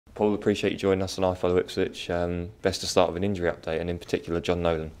Paul, appreciate you joining us on iFollow Ipswich. Best to start with an injury update, and in particular John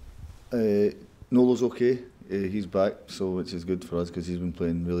Nolan. Nolo's okay. He's back, so which is good for us because he's been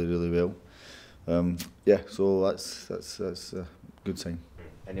playing really well. Yeah, so that's a good sign.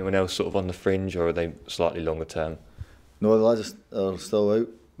 Anyone else sort of on the fringe, or are they slightly longer term? No, the lads are still out.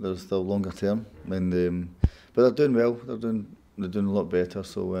 They're still longer term, and but they're doing well. They're doing a lot better.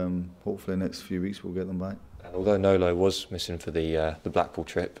 So hopefully next few weeks we'll get them back. And although Nolo was missing for the Blackpool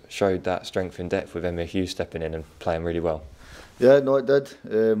trip, showed that strength in depth with Emma Hughes stepping in and playing really well. Yeah, no, it did.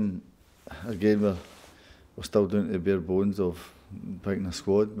 Again, we're still doing the bare bones of picking a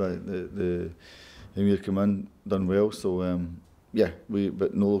squad, but the Emir come in, done well. So yeah,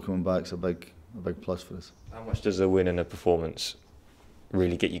 but Nolo coming back is a big plus for us. How much does a win and a performance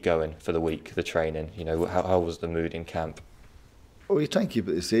really get you going for the week, the training? You know, how was the mood in camp? Well, you try and keep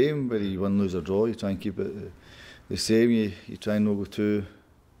it the same, whether you win, lose or draw. You try and keep it the same. You try and not go too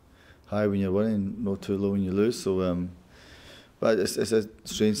high when you're winning, not too low when you lose. So, but it's a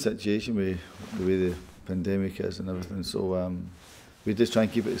strange situation with the way the pandemic is and everything. So we just try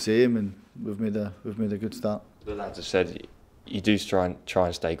and keep it the same, and we've made a good start. The lads have said you do try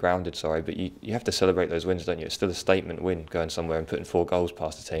and stay grounded, but you have to celebrate those wins, don't you? It's still a statement win, going somewhere and putting 4 goals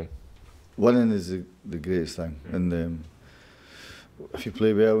past the team. Winning is the greatest thing, and if you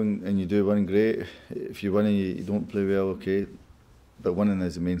play well and you do win, great. If you win and you don't play well, okay. But winning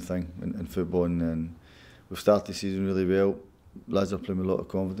is the main thing in football, and we've started the season really well. Lads are playing with a lot of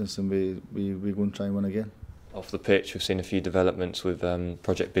confidence, and we're going to try and win again. Off the pitch, we've seen a few developments with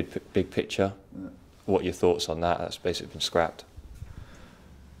Project Big Picture. Yeah. What are your thoughts on that? That's basically been scrapped.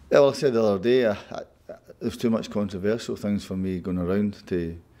 Yeah, well, I said the other day, there's too much controversial things for me going around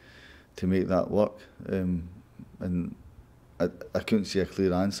to make that work, and I couldn't see a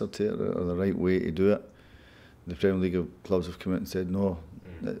clear answer to it or the right way to do it. The Premier League of clubs have come out and said no,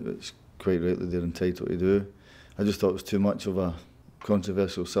 it's quite rightly they're entitled to do. I just thought it was too much of a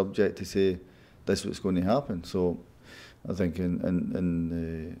controversial subject to say this is what's going to happen. So I think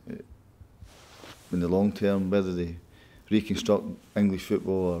in the long term, whether they reconstruct English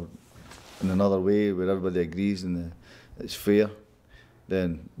football or in another way where everybody agrees and it's fair,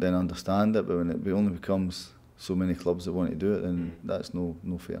 then understand it. But when it only becomes so many clubs that want to do it, then that's no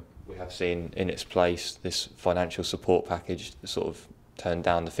fair. We have seen in its place this financial support package that sort of turned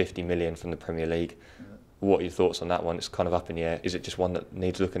down the 50 million from the Premier League. Yeah. What are your thoughts on that one? It's kind of up in the air. Is it just one that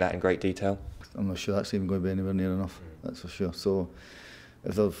needs looking at in great detail? I'm not sure that's even going to be anywhere near enough, that's for sure. So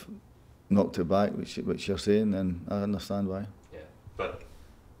if they've knocked it back, which you're saying, then I understand why. Yeah. But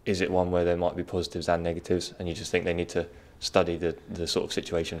is it one where there might be positives and negatives, and you just think they need to study the sort of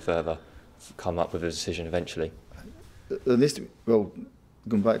situation further, come up with a decision eventually? There needs to be, well,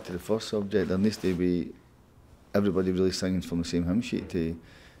 going back to the first subject, there needs to be everybody really singing from the same hymn sheet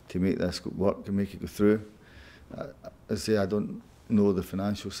to make this work and make it go through. I say I don't know the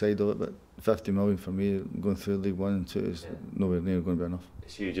financial side of it, but 50 million for me going through League 1 and 2 is nowhere near going to be enough.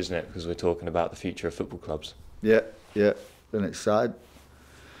 It's huge, isn't it? Because we're talking about the future of football clubs. Yeah, and it's sad.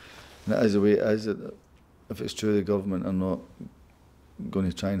 And it is the way it is. If it's true the government are not going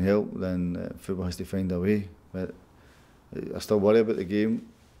to try and help, then football has to find a way. But I still worry about the game,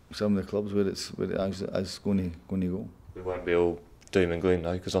 some of the clubs where it actually is going to go. We won't be all doom and gloom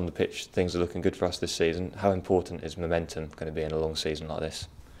though, because on the pitch things are looking good for us this season. How important is momentum going to be in a long season like this?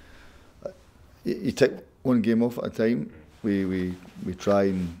 You take one game off at a time. We try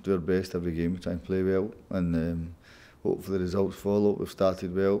and do our best every game. We try and play well, and hopefully the results follow. We've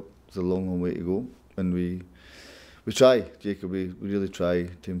started well. There's a long way to go, and we try, Jacob. We really try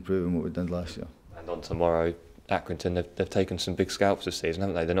to improve on what we did last year. And on tomorrow, Accrington, they've taken some big scalps this season,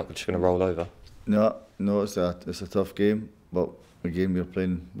 haven't they? They're not just going to roll over. No, it's a tough game, but again we're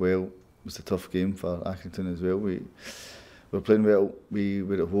playing well. It's a tough game for Accrington as well. We're playing well.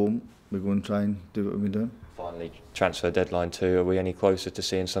 We're at home. We're going to try and do what we've been doing. Finally, transfer deadline too. Are we any closer to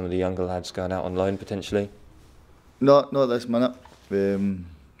seeing some of the younger lads going out on loan potentially? No, not this minute. And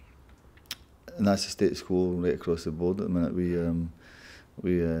that's the status quo right across the board at the minute. At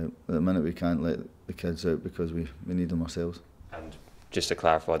the minute we can't let the kids out because we need them ourselves. And just to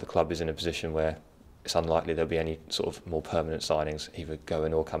clarify, the club is in a position where it's unlikely there'll be any sort of more permanent signings, either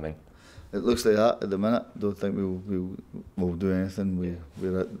going or coming. It looks like that at the minute. I don't think we'll do anything.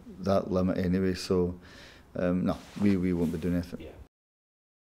 We're at that limit anyway, so no, we won't be doing anything. Yeah.